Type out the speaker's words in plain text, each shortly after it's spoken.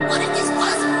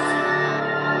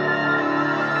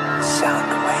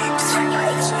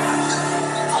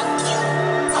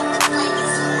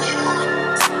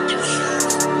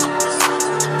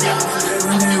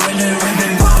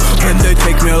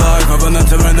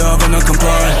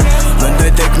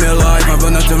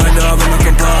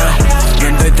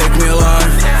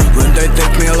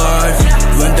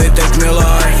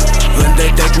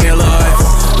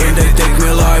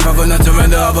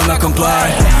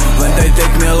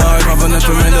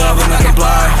surrender, I wanna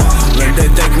comply. When they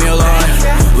take me alive,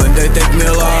 when they take me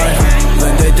alive,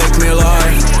 when they take me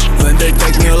alive, when they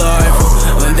take me alive,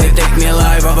 when they take me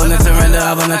alive, I wanna surrender,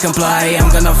 I wanna comply. I'm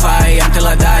gonna fight until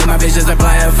I die. My visions are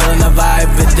fly, I'm feeling the vibe.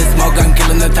 With this smoke, I'm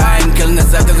killing the time, killing the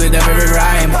circles with every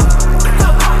rhyme.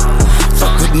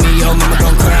 Fuck with me, yo, mama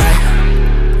gon' cry.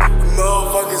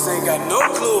 Motherfuckers ain't got no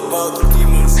clue about the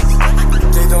demons.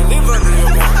 They don't live under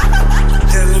your mind.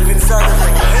 They live inside of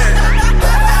your head.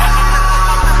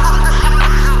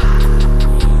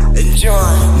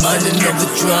 Enjoy. Minding of the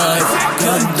drive,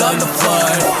 gun down the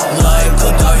fire. Life go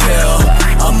downhill,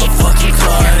 I'm a fucking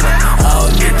climb. I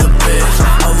don't need the bitch,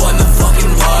 I want a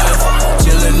fucking wife.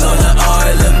 Chillin' on the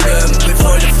island, them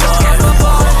before the fly.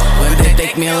 When they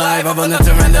take me alive, I wanna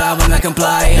surrender, I wanna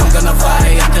comply. I'm gonna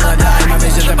fight until I die, my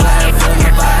visions are fly, I'm feeling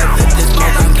the vibe. With this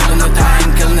smoke, I'm killing the time,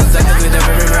 killing the seconds with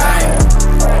every rhyme.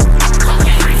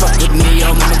 Fuck with me, yo,